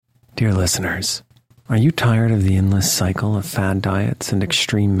Dear listeners, are you tired of the endless cycle of fad diets and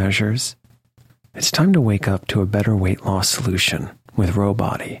extreme measures? It's time to wake up to a better weight loss solution with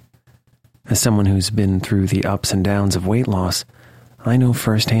Rowbody. As someone who's been through the ups and downs of weight loss, I know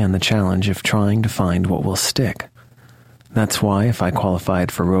firsthand the challenge of trying to find what will stick. That's why if I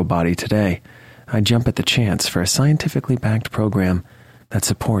qualified for Rowbody today, I'd jump at the chance for a scientifically backed program that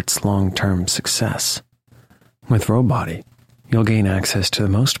supports long-term success. With Rowbody, you'll gain access to the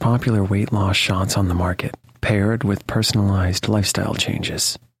most popular weight loss shots on the market, paired with personalized lifestyle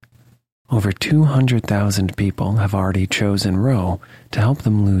changes. Over 200,000 people have already chosen Row to help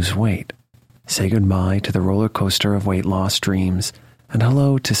them lose weight. Say goodbye to the roller coaster of weight loss dreams and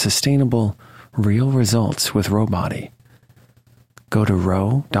hello to sustainable, real results with Rowbody. Go to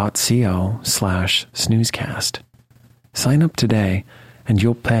row.co/snoozecast. Sign up today and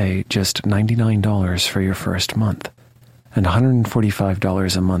you'll pay just $99 for your first month and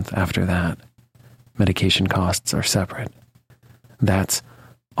 $145 a month after that. Medication costs are separate. That's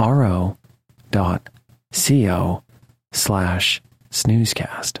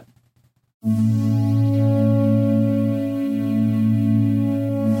ro.co/snoozecast.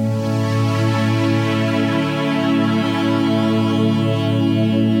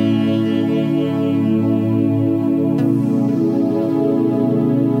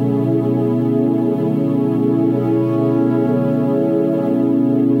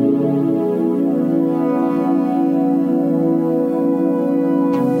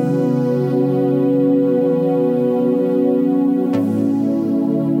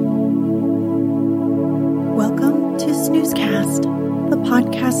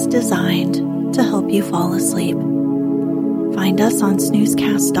 Designed to help you fall asleep. Find us on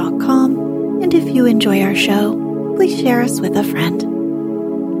snoozecast.com, and if you enjoy our show, please share us with a friend.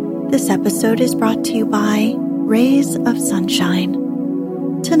 This episode is brought to you by Rays of Sunshine.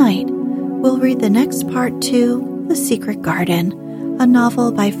 Tonight, we'll read the next part to The Secret Garden, a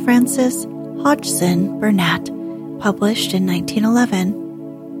novel by Frances Hodgson Burnett, published in 1911.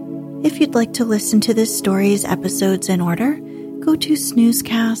 If you'd like to listen to this story's episodes in order, go to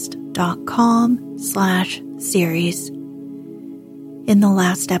snoozecast.com/series. In the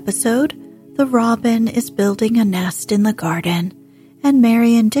last episode, the robin is building a nest in the garden, and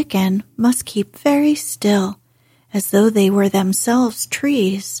Mary and Dickon must keep very still, as though they were themselves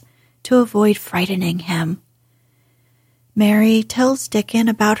trees, to avoid frightening him. Mary tells Dickon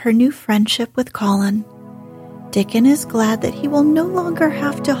about her new friendship with Colin. Dickon is glad that he will no longer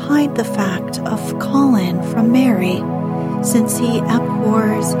have to hide the fact of Colin from Mary, since he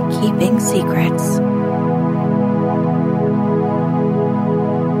abhors keeping secrets.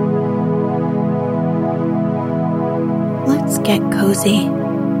 Let's get cozy.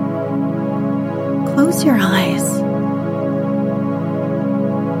 Close your eyes.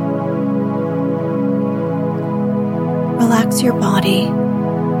 Relax your body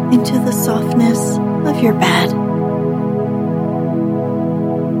into the softness of your bed.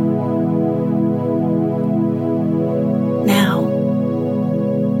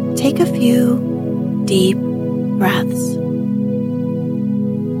 Take a few deep breaths.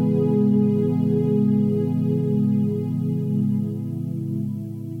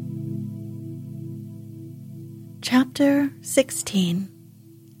 Chapter 16.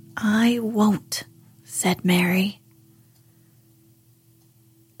 I won't, said Mary.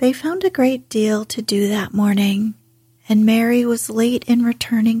 They found a great deal to do that morning, and Mary was late in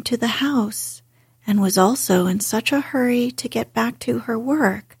returning to the house, and was also in such a hurry to get back to her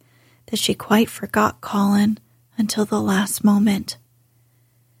work that she quite forgot Colin until the last moment.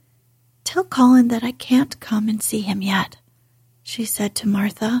 Tell Colin that I can't come and see him yet, she said to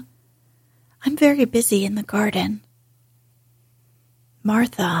Martha. I'm very busy in the garden.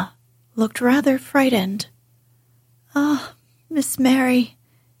 Martha looked rather frightened. Ah, Miss Mary,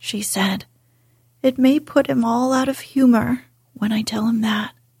 she said, it may put him all out of humor when I tell him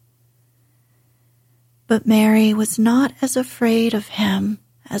that. But Mary was not as afraid of him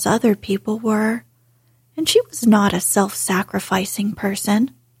as other people were, and she was not a self-sacrificing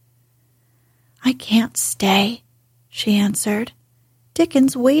person. I can't stay, she answered.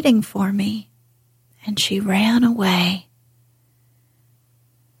 Dickon's waiting for me. And she ran away.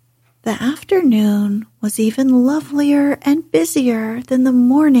 The afternoon was even lovelier and busier than the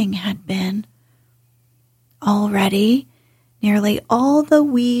morning had been. Already, nearly all the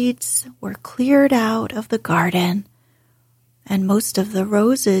weeds were cleared out of the garden, and most of the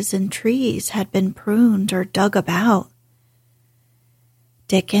roses and trees had been pruned or dug about.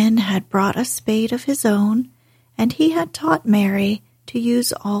 Dickon had brought a spade of his own, and he had taught Mary to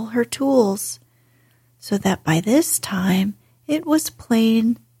use all her tools, so that by this time it was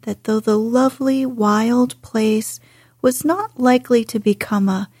plain that though the lovely wild place was not likely to become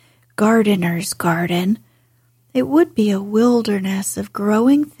a gardener's garden, it would be a wilderness of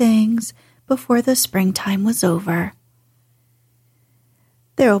growing things before the springtime was over.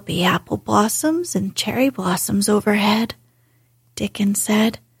 "There'll be apple blossoms and cherry blossoms overhead," Dickon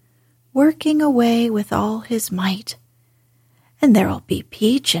said, working away with all his might. "And there'll be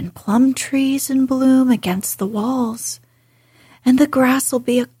peach and plum trees in bloom against the walls, and the grass'll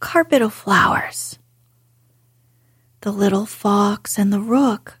be a carpet of flowers." The little fox and the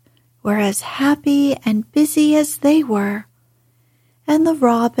rook were as happy and busy as they were, and the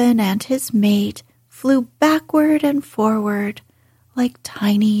robin and his mate flew backward and forward like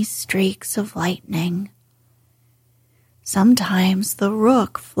tiny streaks of lightning. Sometimes the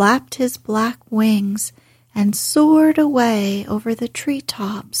rook flapped his black wings and soared away over the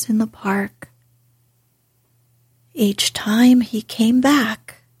treetops in the park. Each time he came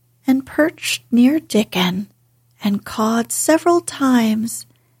back and perched near Dickon and cawed several times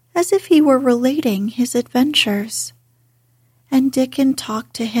as if he were relating his adventures. And Dickon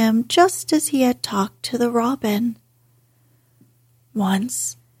talked to him just as he had talked to the robin.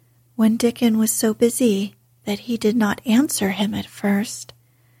 Once, when Dickon was so busy that he did not answer him at first,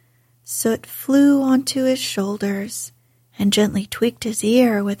 Soot flew onto his shoulders and gently tweaked his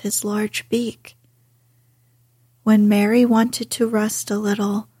ear with his large beak. When Mary wanted to rest a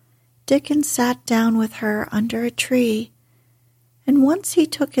little, Dickon sat down with her under a tree, and once he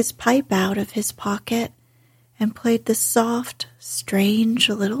took his pipe out of his pocket and played the soft, strange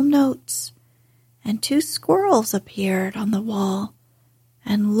little notes, and 2 squirrels appeared on the wall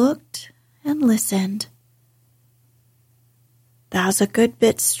and looked and listened. "Thou's a good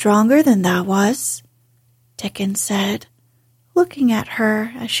bit stronger than thou was," Dickon said, looking at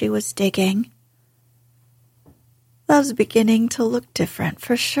her as she was digging. "Thou's beginning to look different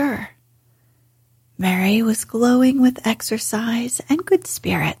for sure." Mary was glowing with exercise and good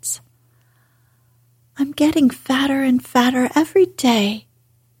spirits. "I'm getting fatter and fatter every day,"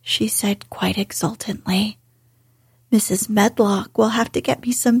 she said quite exultantly. "Mrs. Medlock will have to get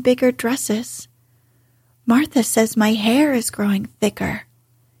me some bigger dresses. Martha says my hair is growing thicker.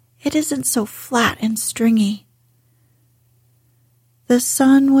 It isn't so flat and stringy." The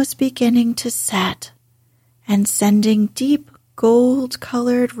sun was beginning to set and sending deep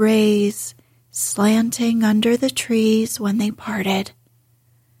gold-colored rays slanting under the trees when they parted.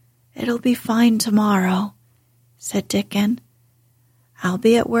 "It'll be fine tomorrow," said Dickon. "I'll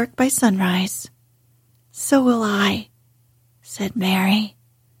be at work by sunrise." "So will I," said Mary.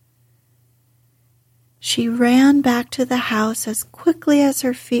 She ran back to the house as quickly as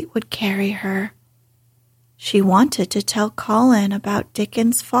her feet would carry her. She wanted to tell Colin about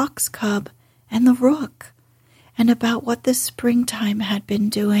Dickon's fox cub and the rook, and about what the springtime had been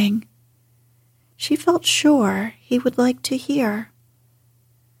doing. She felt sure he would like to hear.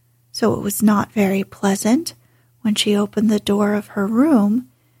 So it was not very pleasant when she opened the door of her room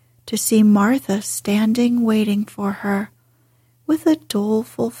to see Martha standing waiting for her with a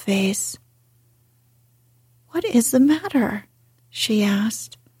doleful face. "What is the matter?" she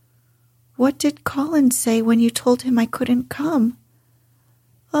asked. "What did Colin say when you told him I couldn't come?"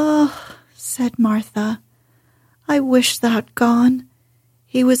 "Oh," said Martha, "I wish thou'd gone.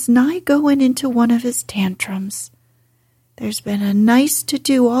 He was nigh going into one of his tantrums. There's been a nice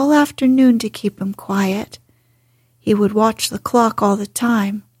to-do all afternoon to keep him quiet. He would watch the clock all the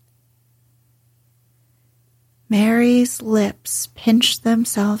time." Mary's lips pinched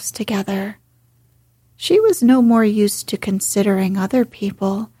themselves together. She was no more used to considering other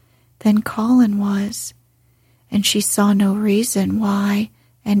people than Colin was, and she saw no reason why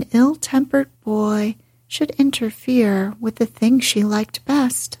an ill-tempered boy should interfere with the thing she liked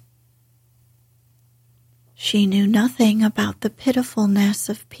best. She knew nothing about the pitifulness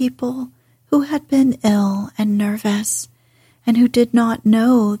of people who had been ill and nervous, and who did not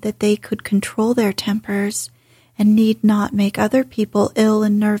know that they could control their tempers and need not make other people ill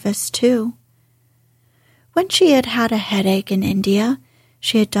and nervous too. When she had had a headache in India,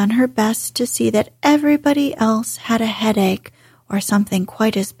 she had done her best to see that everybody else had a headache or something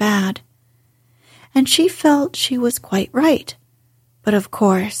quite as bad. And she felt she was quite right. But of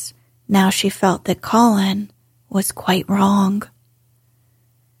course, now she felt that Colin was quite wrong.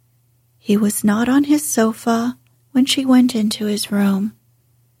 He was not on his sofa when she went into his room.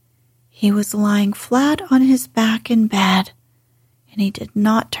 He was lying flat on his back in bed, and he did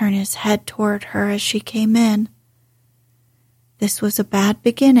not turn his head toward her as she came in. This was a bad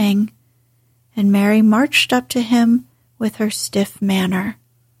beginning, and Mary marched up to him with her stiff manner.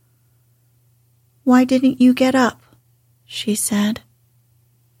 "Why didn't you get up?" she said.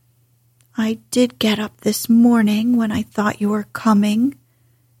 I did get up this morning when I thought you were coming,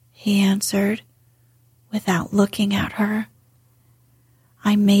 he answered, without looking at her.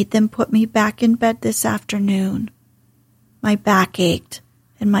 I made them put me back in bed this afternoon. My back ached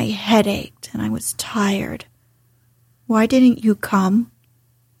and my head ached and I was tired. Why didn't you come?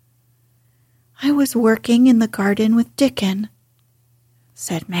 I was working in the garden with Dickon,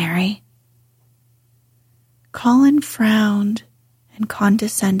 said Mary. Colin frowned and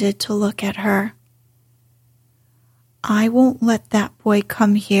condescended to look at her. I won't let that boy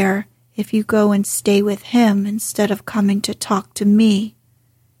come here if you go and stay with him instead of coming to talk to me,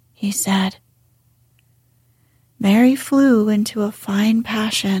 he said. Mary flew into a fine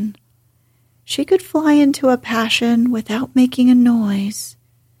passion. She could fly into a passion without making a noise.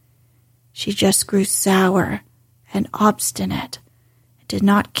 She just grew sour and obstinate and did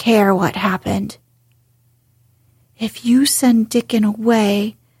not care what happened. If you send Dickon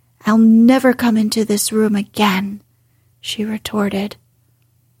away, I'll never come into this room again, she retorted.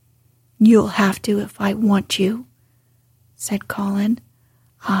 You'll have to if I want you, said Colin.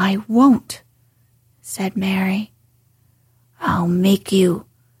 I won't, said Mary. I'll make you,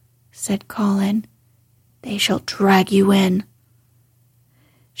 said Colin. They shall drag you in.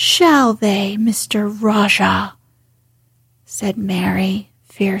 Shall they, Mr. Rajah? Said Mary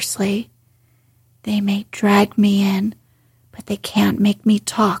fiercely. They may drag me in, but they can't make me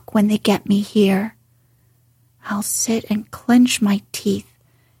talk when they get me here. I'll sit and clench my teeth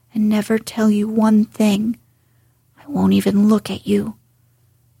and never tell you one thing. I won't even look at you.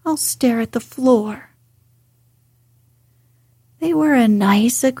 I'll stare at the floor. They were a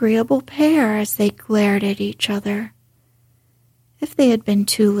nice, agreeable pair as they glared at each other. If they had been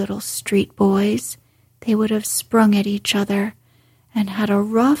two little street boys, they would have sprung at each other and had a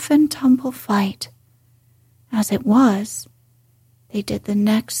rough and tumble fight. As it was, they did the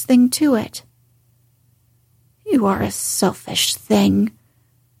next thing to it. You are a selfish thing,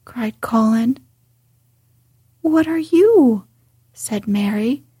 cried Colin. What are you? Said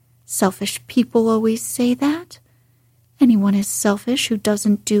Mary. Selfish people always say that. Anyone is selfish who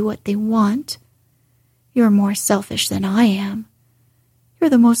doesn't do what they want. You're more selfish than I am. You're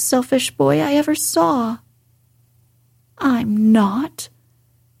the most selfish boy I ever saw. I'm not,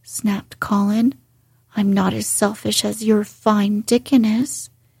 snapped Colin. I'm not as selfish as your fine Dickon is.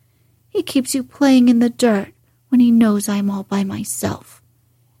 He keeps you playing in the dirt when he knows I'm all by myself.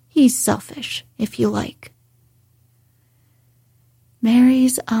 He's selfish, if you like.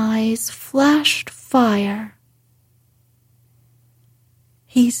 Mary's eyes flashed fire.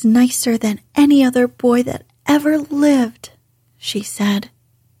 He's nicer than any other boy that ever lived, she said.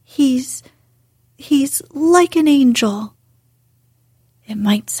 He's like an angel. It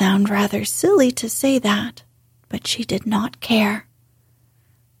might sound rather silly to say that, but she did not care.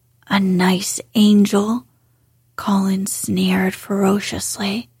 A nice angel, Colin sneered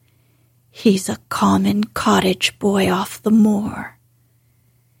ferociously. He's a common cottage boy off the moor.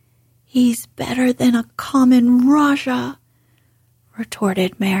 He's better than a common Rajah,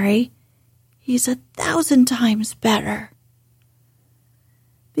 retorted Mary. He's 1,000 times better.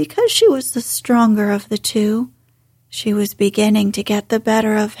 Because she was the stronger of the two, she was beginning to get the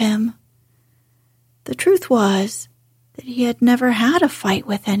better of him. The truth was that he had never had a fight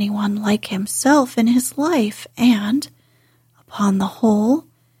with anyone like himself in his life, and, upon the whole,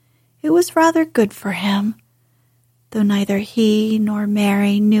 it was rather good for him, though neither he nor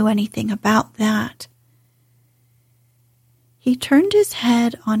Mary knew anything about that. He turned his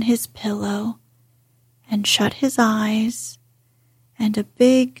head on his pillow and shut his eyes, and a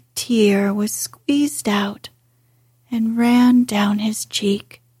big tear was squeezed out and ran down his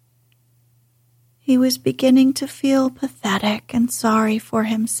cheek. He was beginning to feel pathetic and sorry for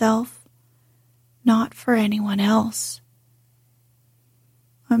himself, not for anyone else.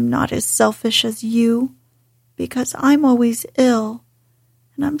 I'm not as selfish as you, because I'm always ill,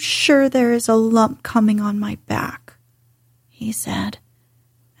 and I'm sure there is a lump coming on my back, he said,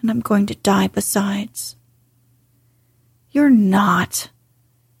 and I'm going to die besides. You're not,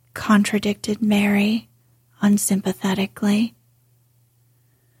 contradicted Mary, unsympathetically.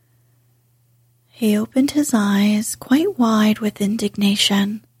 He opened his eyes quite wide with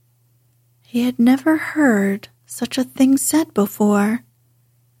indignation. He had never heard such a thing said before.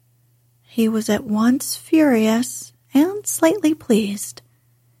 He was at once furious and slightly pleased,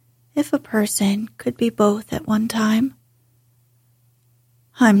 if a person could be both at one time.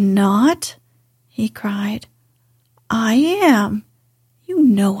 I'm not, he cried. I am. You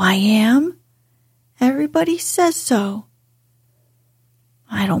know I am. Everybody says so.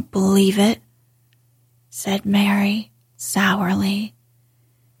 I don't believe it, said Mary sourly.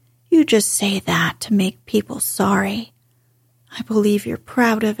 You just say that to make people sorry. I believe you're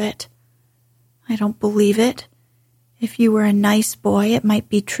proud of it. I don't believe it. If you were a nice boy, it might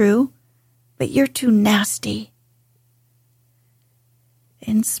be true, but you're too nasty."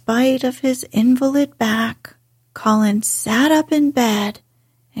 In spite of his invalid back, Colin sat up in bed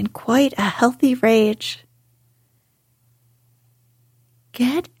in quite a healthy rage.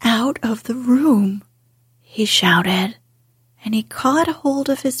 "Get out of the room," he shouted, and he caught hold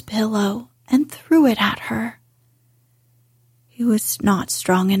of his pillow and threw it at her. He was not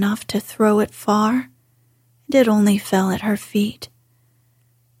strong enough to throw it far, and it only fell at her feet.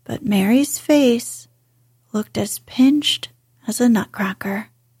 But Mary's face looked as pinched as a nutcracker.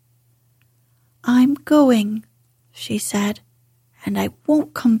 "I'm going," she said, "and I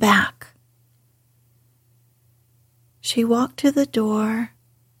won't come back." She walked to the door,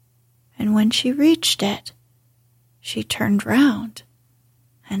 and when she reached it, she turned round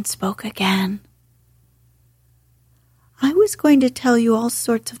and spoke again. "I was going to tell you all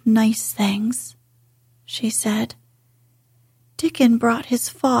sorts of nice things," she said. "Dickon brought his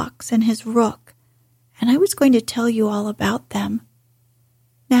fox and his rook, and I was going to tell you all about them.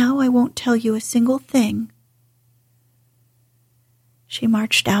 Now I won't tell you a single thing." She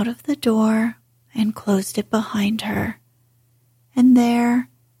marched out of the door and closed it behind her, and there,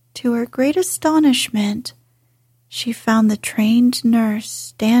 to her great astonishment, she found the trained nurse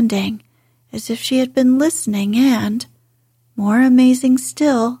standing as if she had been listening, and, more amazing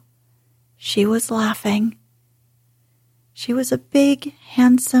still, she was laughing. She was a big,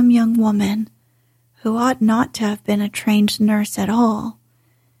 handsome young woman who ought not to have been a trained nurse at all,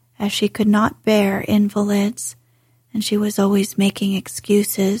 as she could not bear invalids, and she was always making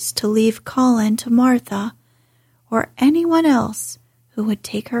excuses to leave Colin to Martha or anyone else who would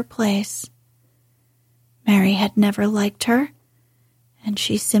take her place. Mary had never liked her, and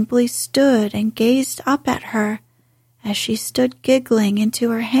she simply stood and gazed up at her as she stood giggling into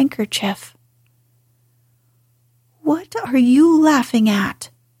her handkerchief. "What are you laughing at?"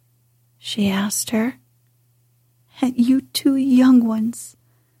 she asked her. "At you two young ones,"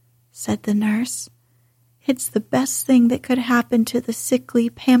 said the nurse. "It's the best thing that could happen to the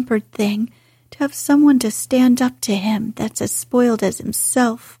sickly, pampered thing to have someone to stand up to him that's as spoiled as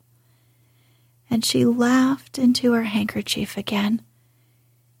himself." And she laughed into her handkerchief again.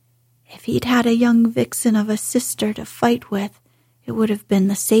 "If he'd had a young vixen of a sister to fight with, it would have been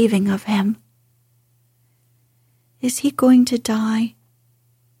the saving of him." "Is he going to die?"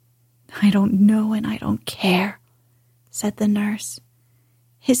 "I don't know, and I don't care," said the nurse.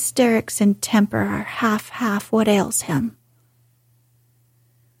 "Hysterics and temper are half what ails him."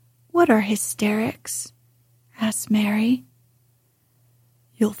 "What are hysterics?" asked Mary.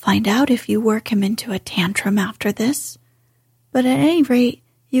 "You'll find out if you work him into a tantrum after this. But at any rate,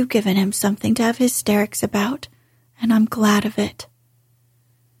 you've given him something to have hysterics about, and I'm glad of it."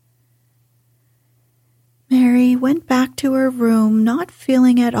 Mary went back to her room, not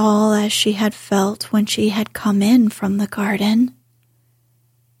feeling at all as she had felt when she had come in from the garden.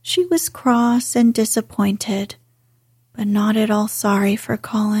 She was cross and disappointed, but not at all sorry for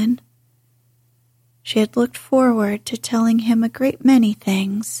Colin. She had looked forward to telling him a great many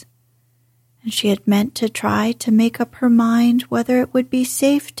things, and she had meant to try to make up her mind whether it would be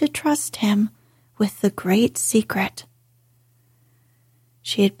safe to trust him with the great secret.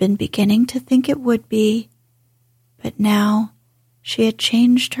 She had been beginning to think it would be, but now she had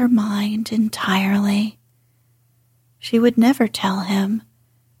changed her mind entirely. She would never tell him,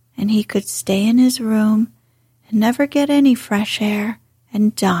 and he could stay in his room and never get any fresh air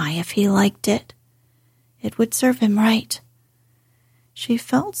and die if he liked it. It would serve him right. She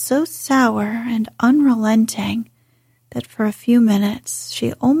felt so sour and unrelenting that for a few minutes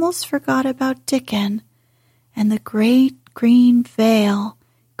she almost forgot about Dickon and the great green veil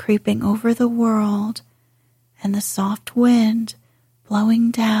creeping over the world and the soft wind blowing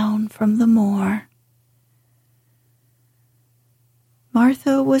down from the moor.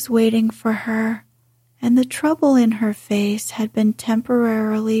 Martha was waiting for her, and the trouble in her face had been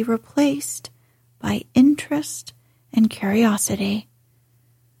temporarily replaced by interest and curiosity.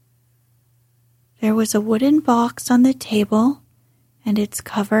 There was a wooden box on the table, and its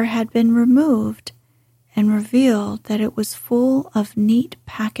cover had been removed and revealed that it was full of neat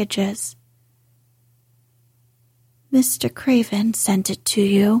packages. "Mr. Craven sent it to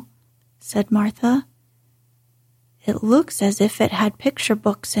you," said Martha. "It looks as if it had picture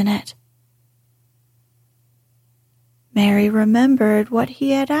books in it." Mary remembered what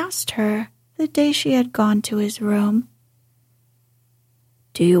he had asked her the day she had gone to his room.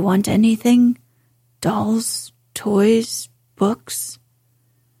 "Do you want anything? Dolls, toys, books?"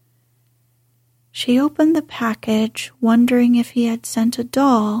 She opened the package, wondering if he had sent a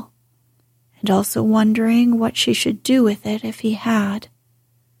doll, and also wondering what she should do with it if he had.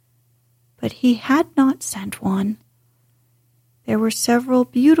 But he had not sent one. There were several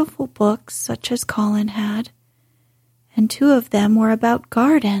beautiful books, such as Colin had, and 2 of them were about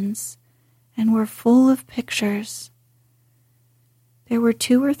gardens and were full of pictures. There were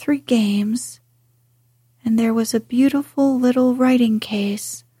 2 or 3 games, and there was a beautiful little writing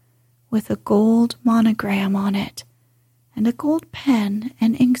case with a gold monogram on it and a gold pen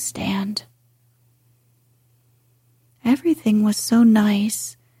and inkstand. Everything was so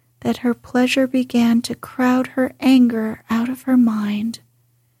nice that her pleasure began to crowd her anger out of her mind.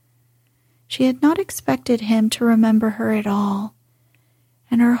 She had not expected him to remember her at all,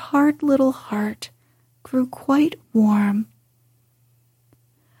 and her hard little heart grew quite warm.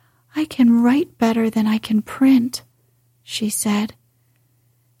 "I can write better than I can print," she said,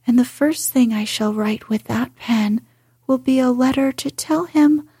 "and the first thing I shall write with that pen will be a letter to tell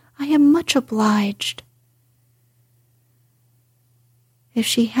him I am much obliged." If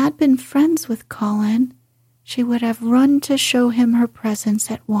she had been friends with Colin, she would have run to show him her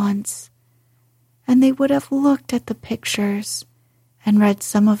presents at once, and they would have looked at the pictures and read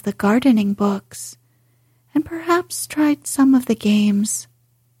some of the gardening books, and perhaps tried some of the games.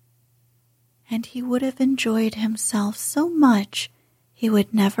 And he would have enjoyed himself so much he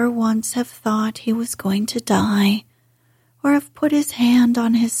would never once have thought he was going to die, or have put his hand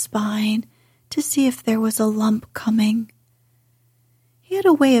on his spine to see if there was a lump coming. He had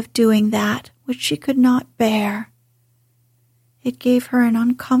a way of doing that which she could not bear. It gave her an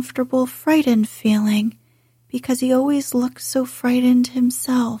uncomfortable, frightened feeling because he always looked so frightened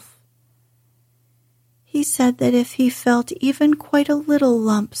himself. He said that if he felt even quite a little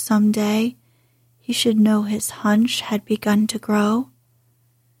lump some day, he should know his hunch had begun to grow.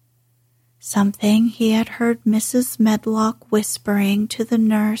 Something he had heard Mrs. Medlock whispering to the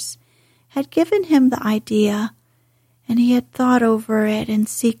nurse had given him the idea, and he had thought over it in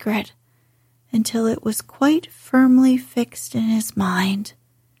secret until it was quite firmly fixed in his mind.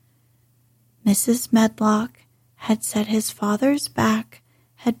 Mrs. Medlock had said his father's back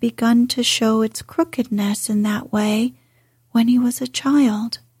had begun to show its crookedness in that way when he was a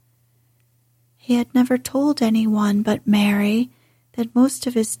child. He had never told anyone but Mary that most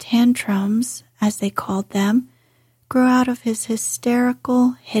of his tantrums, as they called them, grew out of his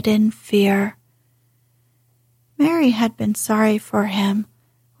hysterical, hidden fear. Mary had been sorry for him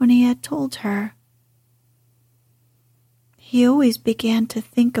when he had told her. He always began to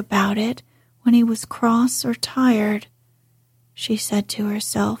think about it when he was cross or tired, she said to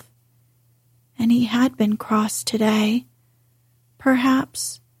herself, and he had been cross today.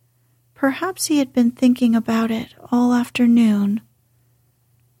 Perhaps he had been thinking about it all afternoon.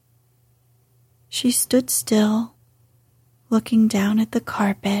 She stood still, looking down at the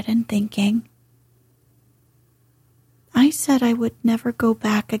carpet and thinking. I said I would never go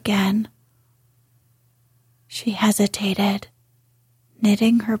back again. She hesitated,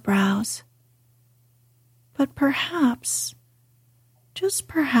 knitting her brows. But perhaps, just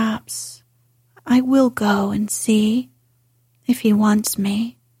perhaps, I will go and see, if he wants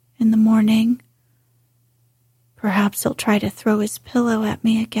me, in the morning. Perhaps he'll try to throw his pillow at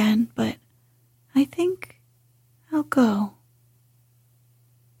me again, but I think I'll go.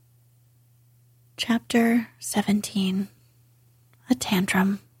 Chapter 17. A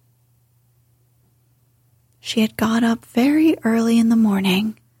Tantrum. She had got up very early in the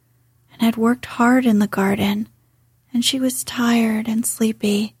morning and had worked hard in the garden, and she was tired and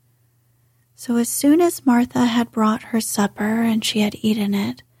sleepy. So as soon as Martha had brought her supper and she had eaten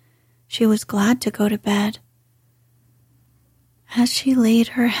it, she was glad to go to bed. As she laid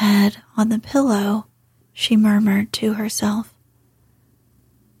her head on the pillow, she murmured to herself,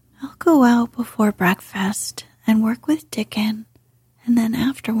 I'll go out before breakfast and work with Dickon, and then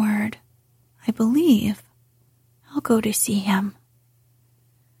afterward, I believe, I'll go to see him.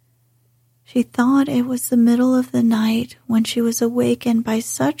 She thought it was the middle of the night when she was awakened by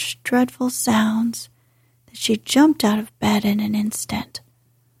such dreadful sounds that she jumped out of bed in an instant.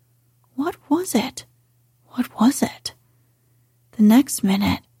 What was it? What was it? The next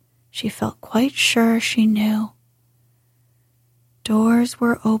minute, she felt quite sure she knew. Doors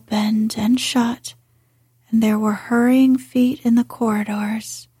were opened and shut, and there were hurrying feet in the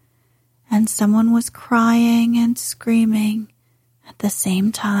corridors, and someone was crying and screaming at the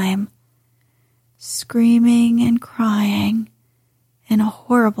same time, screaming and crying in a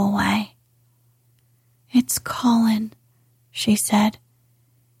horrible way. It's Colin, she said.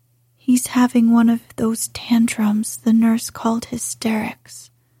 He's having one of those tantrums the nurse called hysterics.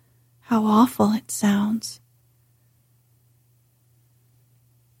 How awful it sounds.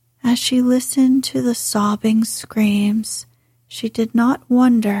 As she listened to the sobbing screams, she did not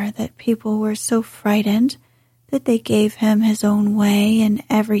wonder that people were so frightened that they gave him his own way in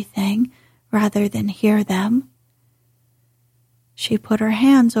everything rather than hear them. She put her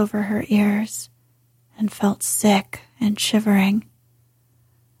hands over her ears and felt sick and shivering.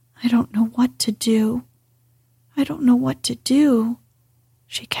 I don't know what to do. I don't know what to do,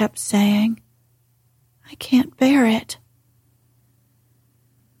 she kept saying. I can't bear it.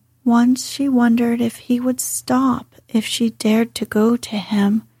 Once she wondered if he would stop if she dared to go to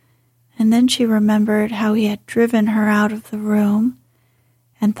him, and then she remembered how he had driven her out of the room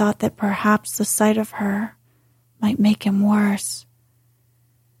and thought that perhaps the sight of her might make him worse.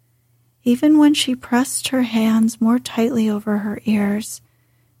 Even when she pressed her hands more tightly over her ears,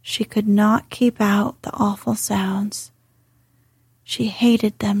 she could not keep out the awful sounds. She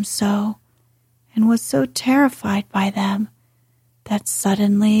hated them so and was so terrified by them that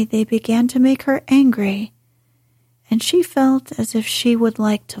suddenly they began to make her angry, and she felt as if she would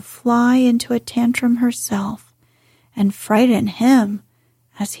like to fly into a tantrum herself and frighten him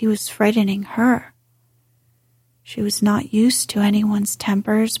as he was frightening her. She was not used to anyone's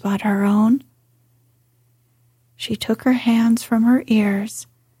tempers but her own. She took her hands from her ears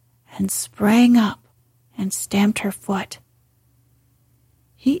and sprang up and stamped her foot.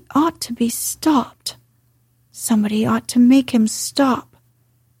 He ought to be stopped. Somebody ought to make him stop.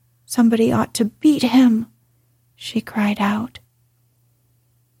 Somebody ought to beat him, she cried out.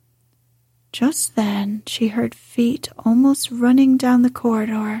 Just then she heard feet almost running down the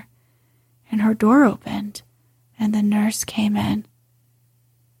corridor, and her door opened, and the nurse came in.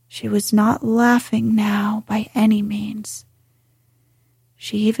 She was not laughing now by any means.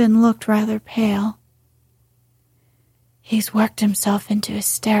 She even looked rather pale. He's worked himself into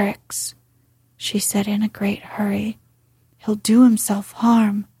hysterics, she said in a great hurry. He'll do himself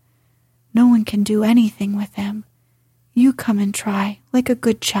harm. No one can do anything with him. You come and try, like a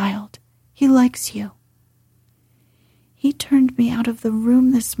good child. He likes you. He turned me out of the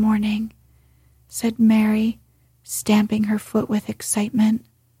room this morning, said Mary, stamping her foot with excitement.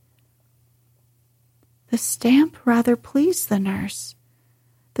 The stamp rather pleased the nurse.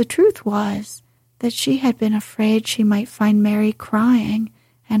 The truth was that she had been afraid she might find Mary crying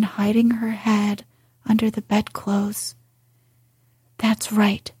and hiding her head under the bedclothes. That's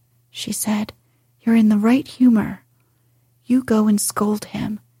right, she said. You're in the right humor. You go and scold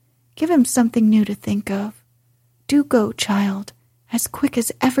him. Give him something new to think of. Do go, child, as quick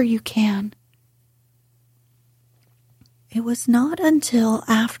as ever you can. It was not until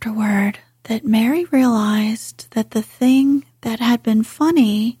afterward that Mary realized that the thing that had been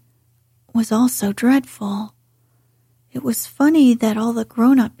funny was also dreadful. It was funny that all the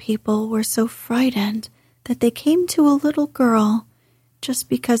grown-up people were so frightened that they came to a little girl just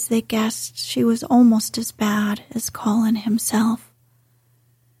because they guessed she was almost as bad as Colin himself.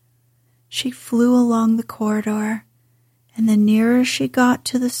 She flew along the corridor, and the nearer she got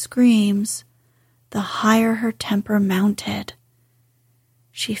to the screams, the higher her temper mounted.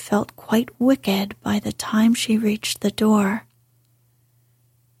 She felt quite wicked by the time she reached the door.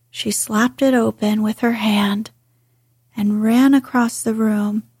 She slapped it open with her hand and ran across the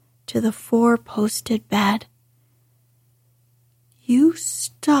room to the four-posted bed. You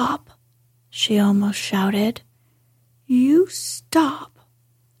stop, she almost shouted. You stop.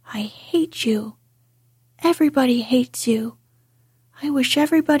 I hate you. Everybody hates you. I wish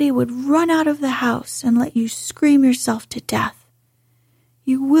everybody would run out of the house and let you scream yourself to death.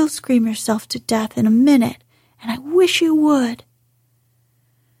 You will scream yourself to death in a minute, and I wish you would.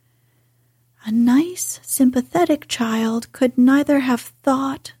 A nice, sympathetic child could neither have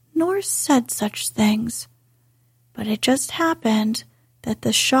thought nor said such things, but it just happened that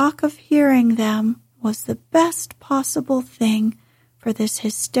the shock of hearing them was the best possible thing for this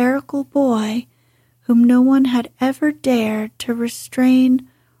hysterical boy whom no one had ever dared to restrain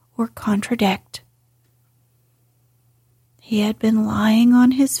or contradict. He had been lying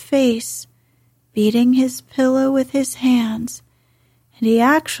on his face, beating his pillow with his hands, and he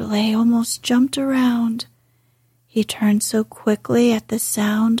actually almost jumped around. He turned so quickly at the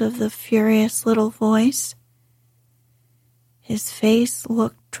sound of the furious little voice. His face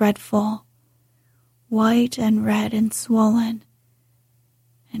looked dreadful, white and red and swollen,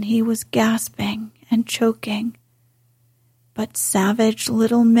 and he was gasping and choking. But savage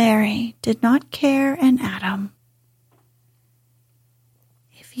little Mary did not care an atom.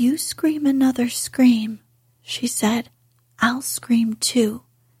 If you scream another scream, she said, I'll scream too,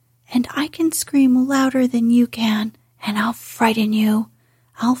 and I can scream louder than you can, and I'll frighten you.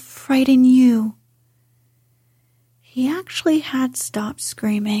 I'll frighten you." He actually had stopped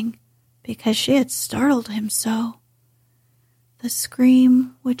screaming because she had startled him so. The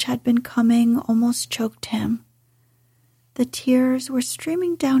scream which had been coming almost choked him. The tears were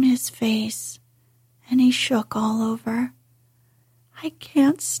streaming down his face, and he shook all over. "I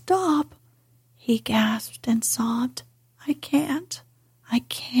can't stop," he gasped and sobbed. I can't.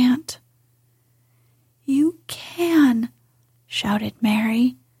 "You can," shouted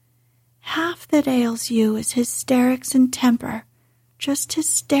Mary. "Half that ails you is hysterics and temper. Just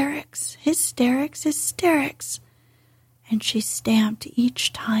hysterics. And she stamped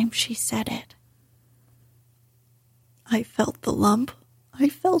each time she said it. "I felt the lump. I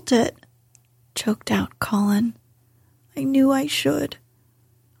felt it," choked out Colin. "I knew I should.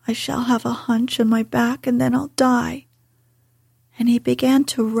 I shall have a hunch in my back and then I'll die." And he began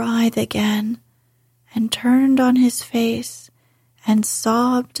to writhe again and turned on his face and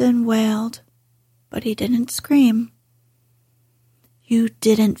sobbed and wailed, but he didn't scream. "You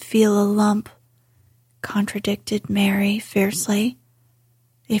didn't feel a lump," contradicted Mary fiercely.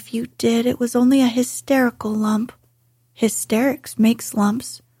 "If you did, it was only a hysterical lump. Hysterics makes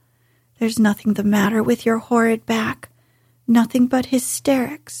lumps. There's nothing the matter with your horrid back. Nothing but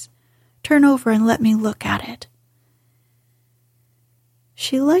hysterics. Turn over and let me look at it."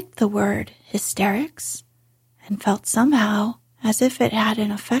 She liked the word hysterics and felt somehow as if it had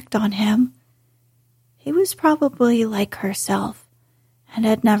an effect on him. He was probably like herself and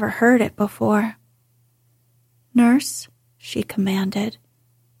had never heard it before. "Nurse," she commanded,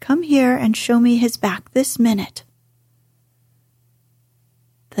 "come here and show me his back this minute."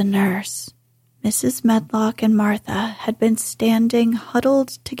 The nurse, Mrs. Medlock, and Martha had been standing huddled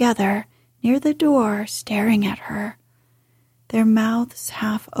together near the door staring at her, their mouths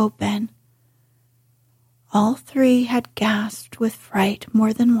half open. All three had gasped with fright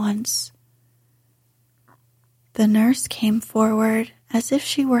more than once. The nurse came forward as if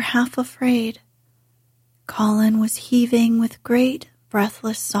she were half afraid. Colin was heaving with great,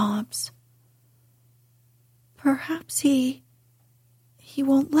 breathless sobs. "Perhaps he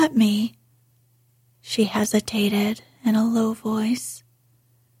won't let me," she hesitated in a low voice.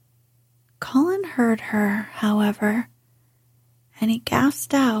 Colin heard her, however, and he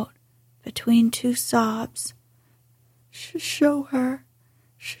gasped out between two sobs, "Show her.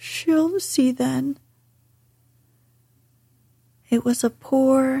 She'll see then." It was a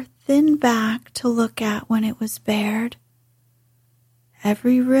poor, thin back to look at when it was bared.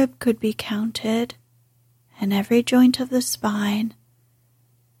 Every rib could be counted, and every joint of the spine,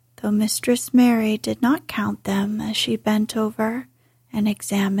 though Mistress Mary did not count them as she bent over and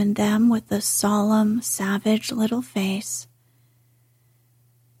examined them with a solemn, savage little face.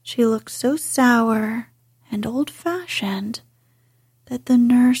 She looked so sour and old-fashioned that the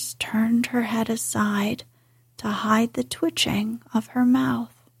nurse turned her head aside to hide the twitching of her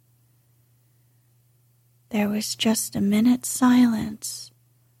mouth. There was just a minute's silence,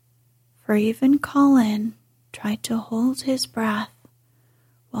 for even Colin tried to hold his breath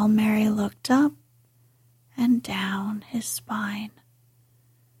while Mary looked up and down his spine,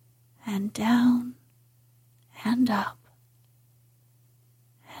 and down and up,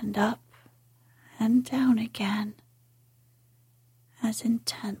 and up and down again, as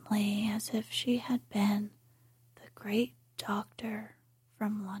intently as if she had been the great doctor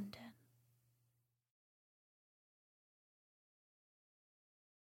from London.